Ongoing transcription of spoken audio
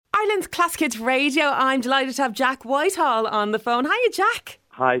Ireland's Classic Hits Radio. I'm delighted to have Jack Whitehall on the phone. Hiya, Jack.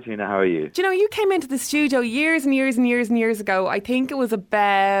 Hi, Tina. How are you? Do you know, you came into the studio years and years and years and years ago. I think it was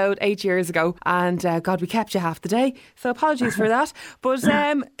about 8 years ago. And God, we kept you half the day. So apologies for that. But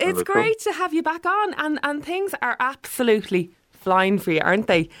it's great to have you back on. And things are absolutely flying for you, aren't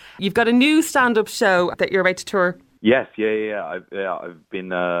they? You've got a new stand-up show that you're about to tour. Yes, yeah. I've been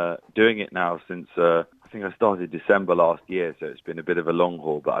doing it now since I think I started December last year, so it's been a bit of a long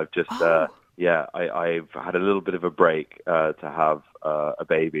haul. But I've just I've had a little bit of a break to have a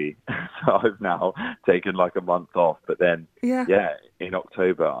baby, so I've now taken like a month off. But then in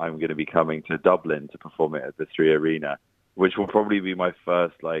October I'm going to be coming to Dublin to perform it at the 3 Arena, which will probably be my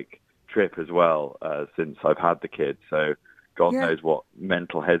first trip as well since I've had the kid. So God knows what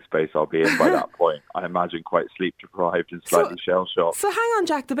mental headspace I'll be in by that point. I imagine quite sleep deprived and slightly shell-shocked. So hang on,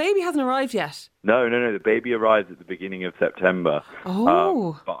 Jack, the baby hasn't arrived yet? No, the baby arrives at the beginning of September.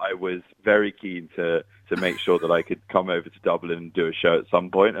 Oh. But I was very keen to make sure that I could come over to Dublin and do a show at some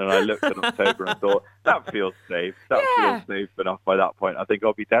point. And I looked at October and thought, that feels safe. That feels safe enough by that point. I think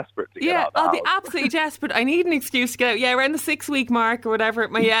I'll be desperate to get out of the house. I'll be absolutely desperate. I need an excuse to get out. Yeah, around the 6-week mark or whatever.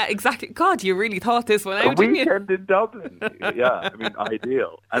 Yeah, exactly. God, you really thought this one out, didn't you? A weekend in Dublin. Yeah, I mean,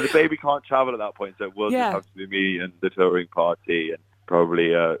 ideal. And the baby can't travel at that point, so it will just have to be me and the touring party and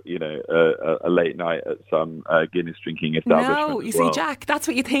probably a late night at some Guinness drinking establishment. No, you see, Jack, that's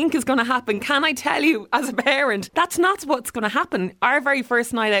what you think is going to happen. Can I tell you, as a parent, that's not what's going to happen. Our very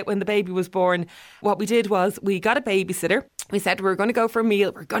first night out when the baby was born, what we did was we got a babysitter. We said we were going to go for a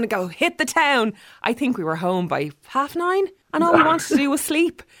meal. We're going to go hit the town. I think we were home by 9:30 and all we wanted to do was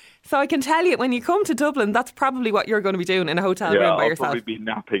sleep. So I can tell you, when you come to Dublin, that's probably what you're going to be doing in a hotel room by yourself. I'll probably be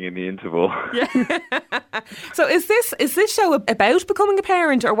napping in the interval. Yeah. So is this show about becoming a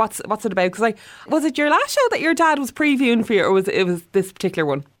parent, or what's it about? Because was it your last show that your dad was previewing for you, or was this particular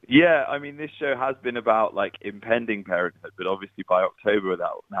one? Yeah, I mean, this show has been about impending parenthood, but obviously by October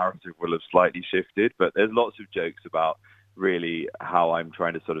that narrative will have slightly shifted. But there's lots of jokes about really how I'm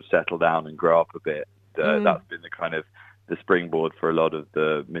trying to sort of settle down and grow up a bit. That's been the kind of the springboard for a lot of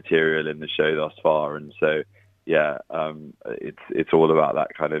the material in the show thus far, and so it's all about that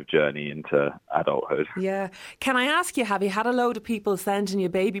kind of journey into adulthood. Yeah. Can I ask you, have you had a load of people sending you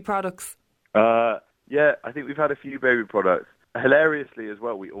baby products? Yeah, I think we've had a few baby products. Hilariously as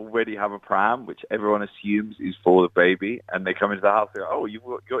well, we already have a pram, which everyone assumes is for the baby, and they come into the house and go, oh, you've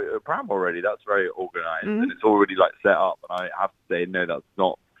got a pram already? That's very organised, and it's already set up, and I have to say, no, that's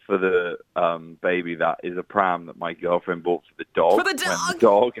not for the baby. That is a pram that my girlfriend bought for the dog. For the dog? When the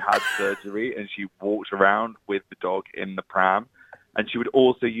dog had surgery, and she walked around with the dog in the pram. And she would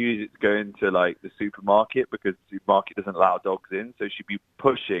also use it to go into the supermarket, because the supermarket doesn't allow dogs in. So she'd be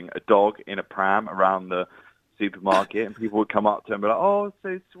pushing a dog in a pram around the supermarket, and people would come up to her and be like, oh,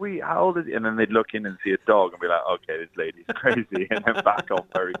 so sweet, how old is it? And then they'd look in and see a dog and be like, okay, this lady's crazy, and then back off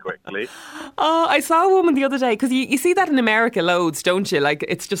very quickly. Oh, I saw a woman the other day, because you see that in America loads, don't you?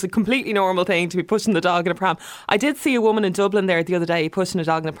 It's just a completely normal thing to be pushing the dog in a pram. I did see a woman in Dublin there the other day pushing a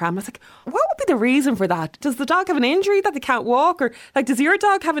dog in a pram. I was like, what would be the reason for that? Does the dog have an injury that they can't walk? Or does your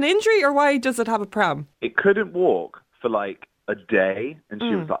dog have an injury, or why does it have a pram? It couldn't walk for a day, and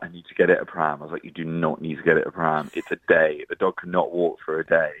she was like, I need to get it a pram. I was like, you do not need to get it a pram. It's a day. The dog cannot walk for a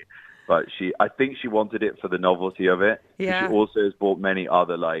day. But I think she wanted it for the novelty of it. Yeah. She also has bought many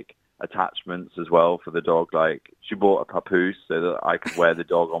other attachments as well for the dog. She bought a papoose so that I could wear the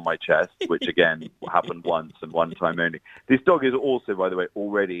dog on my chest, which again happened once and one time only. This dog is also, by the way,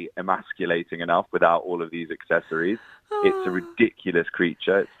 already emasculating enough without all of these accessories. It's a ridiculous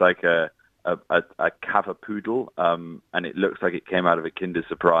creature. It's like a cavapoodle, and it looks like it came out of a Kinder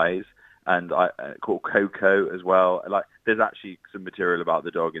Surprise, and called Coco as well. There's actually some material about the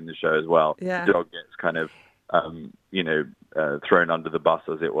dog in the show as well. Yeah. The dog gets kind of thrown under the bus,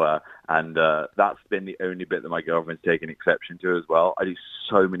 as it were, and that's been the only bit that my girlfriend's taken exception to as well. I do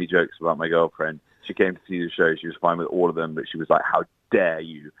so many jokes about my girlfriend. She came to see the show, she was fine with all of them, but she was like, how dare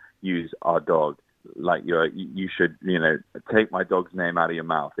you use our dog? You should, take my dog's name out of your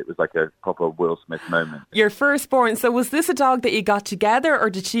mouth. It was like a proper Will Smith moment. Your firstborn, so was this a dog that you got together,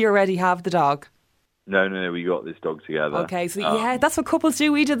 or did she already have the dog? No, we got this dog together. Okay, so that's what couples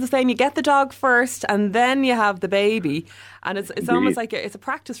do. We did the same. You get the dog first, and then you have the baby, and it's almost like it's a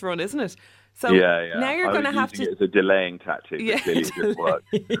practice run, isn't it? So now you're going to have to... It's a delaying tactic. Yeah, it didn't work.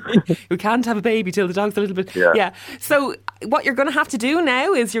 We can't have a baby till the dog's a little bit... Yeah. So what you're going to have to do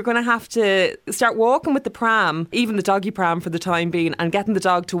now is you're going to have to start walking with the pram, even the doggy pram for the time being, and getting the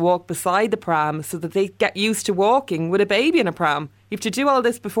dog to walk beside the pram so that they get used to walking with a baby in a pram. You have to do all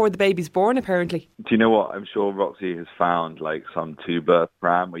this before the baby's born, apparently. Do you know what? I'm sure Roxy has found like some 2-berth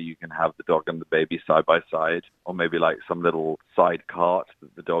pram where you can have the dog and the baby side by side, or maybe like some little side cart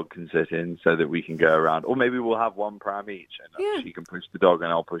that the dog can sit in so that we can go around. Or maybe we'll have one pram each and she can push the dog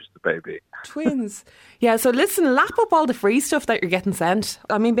and I'll push the baby. Twins. Yeah, so listen, lap up all the free stuff that you're getting sent.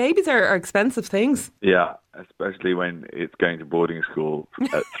 I mean, babies are expensive things. Yeah, especially when it's going to boarding school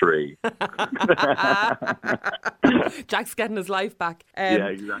at 3. Jack's getting his life back. Yeah,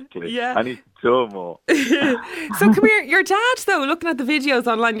 exactly. Yeah. I need to tour more. So come here, your dad, though, looking at the videos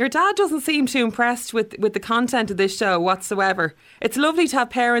online, your dad doesn't seem too impressed with the content of this show whatsoever. It's lovely to have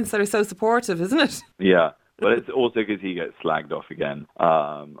parents that are so supportive, isn't it? Yeah. But it's also because he gets slagged off again.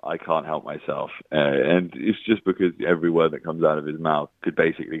 I can't help myself. And it's just because every word that comes out of his mouth could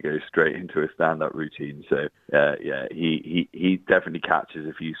basically go straight into a stand-up routine. So, he definitely catches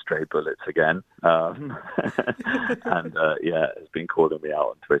a few stray bullets again. And, has been calling me out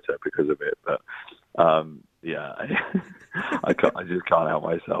on Twitter because of it. But, I just can't help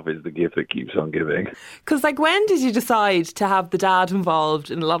myself. It's the gift that keeps on giving. Because, when did you decide to have the dad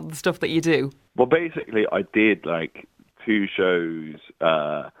involved in a lot of the stuff that you do? Well, basically, I did 2 shows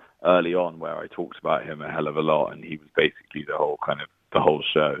early on where I talked about him a hell of a lot, and he was basically the whole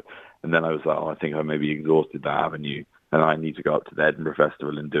show. And then I was like, I think I maybe exhausted that avenue, and I need to go up to the Edinburgh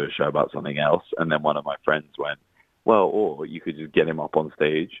Festival and do a show about something else. And then one of my friends went, well, or you could just get him up on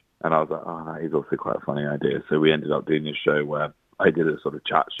stage. And I was like, that is also quite a funny idea. So we ended up doing this show where I did a sort of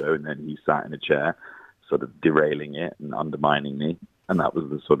chat show, and then he sat in a chair, sort of derailing it and undermining me. And that was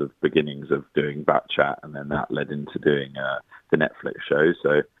the sort of beginnings of doing Bat Chat, and then that led into doing the Netflix show.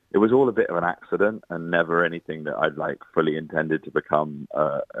 So it was all a bit of an accident and never anything that I'd fully intended to become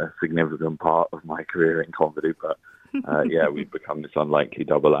a significant part of my career in comedy. But we've become this unlikely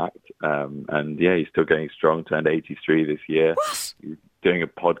double act. And he's still going strong, turned 83 this year. What? He's doing a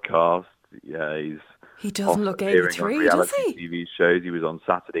podcast. Yeah, he doesn't look 83, does he? TV shows. He was on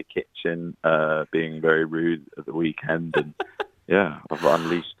Saturday Kitchen, being very rude at the weekend. And I've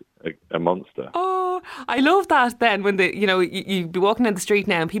unleashed a monster. Oh, I love that then when you'd be walking down the street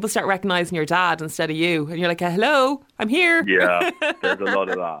now and people start recognising your dad instead of you. And you're like, hello, I'm here. Yeah, there's a lot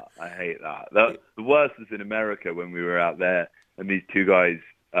of that. I hate that. The worst was in America when we were out there and these 2 guys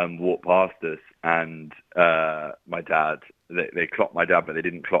walked past us and my dad, they clocked my dad, but they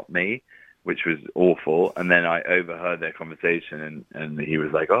didn't clock me, which was awful. And then I overheard their conversation and he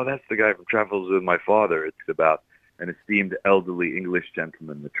was like, oh, that's the guy from Travels with My Father. It's about an esteemed elderly English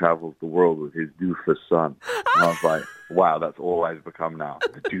gentleman that travels the world with his doofus son. And I was like, wow, that's all I've become now,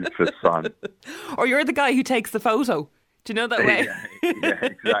 the doofus son. Or you're the guy who takes the photo. Do you know that way? Yeah,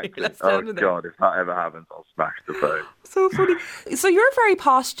 exactly. Oh, God, if that ever happens, I'll smash the phone. So funny. So you're very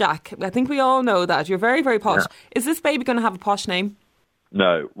posh, Jack. I think we all know that. You're very, very posh. Yeah. Is this baby going to have a posh name?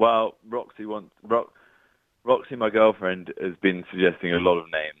 No. Well, Roxy, my girlfriend, has been suggesting a lot of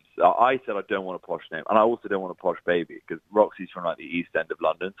names. I said I don't want a posh name, and I also don't want a posh baby because Roxy's from the East End of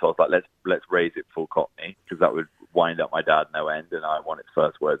London. So I was like, let's raise it full Cockney because that would wind up my dad no end, and I want its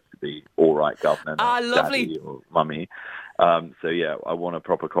first words to be all right, governor, lovely, daddy or mummy. I want a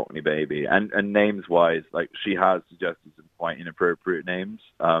proper Cockney baby, and names wise, she has suggested some quite inappropriate names.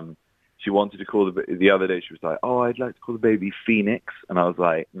 She wanted to call the other day. She was like, "Oh, I'd like to call the baby Phoenix," and I was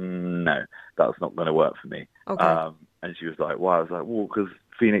like, "No, that's not going to work for me." Okay. And she was like, "Why?" I was like, "Well, because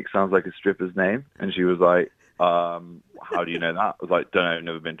Phoenix sounds like a stripper's name." And she was like, "How do you know that?" I was like, "Don't know,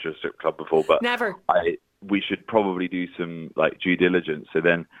 never been to a strip club before, but never. We should probably do some due diligence." So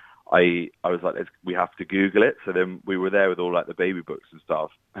then I was like, we have to Google it. So then we were there with all the baby books and stuff,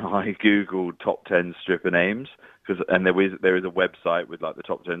 and I Googled top 10 stripper names and there is a website with the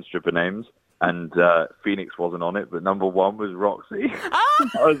top 10 stripper names, and Phoenix wasn't on it, but number 1 was Roxy.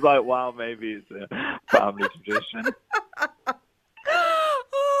 I was like, wow, maybe it's a family tradition.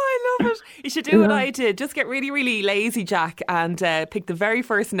 Oh, I love it. You should do what I did. Just get really, really lazy, Jack, and pick the very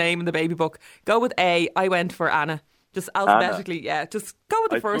first name in the baby book. Go with A. I went for Anna. Just alphabetically, Anna. Just go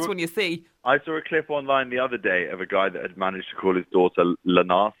with the first one you see. I saw a clip online the other day of a guy that had managed to call his daughter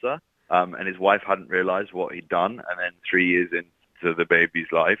Lanasa, and his wife hadn't realised what he'd done. And then 3 years into the baby's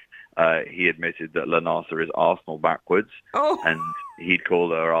life, he admitted that Lanasa is Arsenal backwards, and he'd call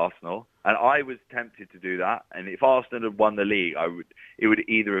her Arsenal. And I was tempted to do that. And if Arsenal had won the league, it would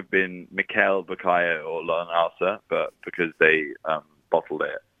either have been Mikel Bakaya or Lanasa, but because they bottled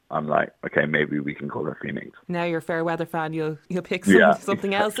it, I'm like, okay, maybe we can call her Phoenix. Now you're a fair weather fan, you'll pick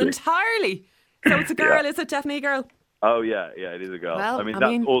something else entirely. So it's a girl, is it? Definitely a girl? Oh, yeah, it is a girl. Well, I mean,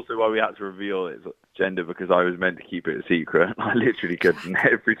 that's also why we had to reveal its gender, because I was meant to keep it a secret. I literally couldn't.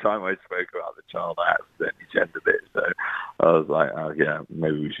 Every time I spoke about the child, I accidentally gendered it. So I was like, oh, yeah,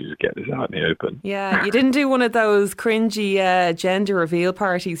 maybe we should just get this out in the open. Yeah, you didn't do one of those cringy gender reveal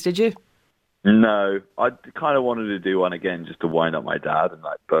parties, did you? No, I kind of wanted to do one again just to wind up my dad and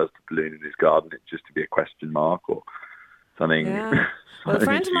like burst a balloon in his garden, just to be a question mark or something. Yeah. Well, a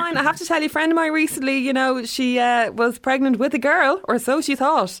friend of mine, I have to tell you, a friend of mine recently, you know, she was pregnant with a girl, or so she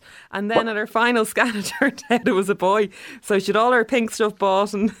thought. And then at her final scan, it turned out it was a boy. So she had all her pink stuff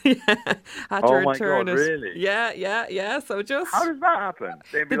bought and had to return it. Really? Yeah. So just... How does that happen?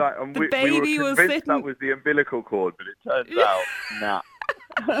 They'd be like, the baby we were was convinced sitting... that was the umbilical cord, but it turns out, nah.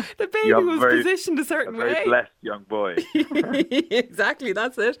 The baby was positioned a certain way. A very blessed young boy. Exactly,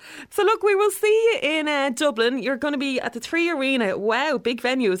 that's it. So look, we will see you in Dublin. You're going to be at the 3 Arena. Wow, big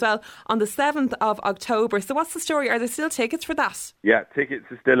venue as well, on the 7th of October. So what's the story? Are there still tickets for that? Yeah, tickets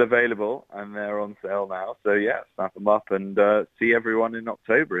are still available and they're on sale now. So yeah, snap them up and see everyone in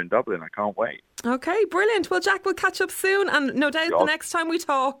October in Dublin. I can't wait. Okay, brilliant. Well, Jack, we'll catch up soon, and no doubt the next time we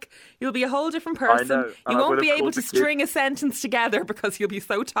talk, you'll be a whole different person. I know. You won't be able to string a sentence together because you'll be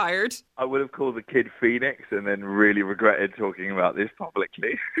so tired. I would have called the kid Phoenix and then really regretted talking about this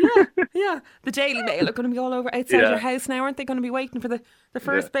publicly. Yeah. The Daily Mail are going to be all over outside your house now, aren't they? Going to be waiting for the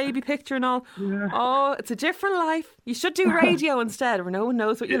first baby picture and all. Yeah. Oh, it's a different life. You should do radio instead, where no one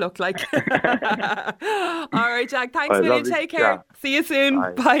knows what you look like. All right, Jack. Thanks a million. Take care. See you soon.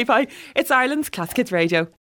 Bye. It's Ireland's Classic Kids Radio.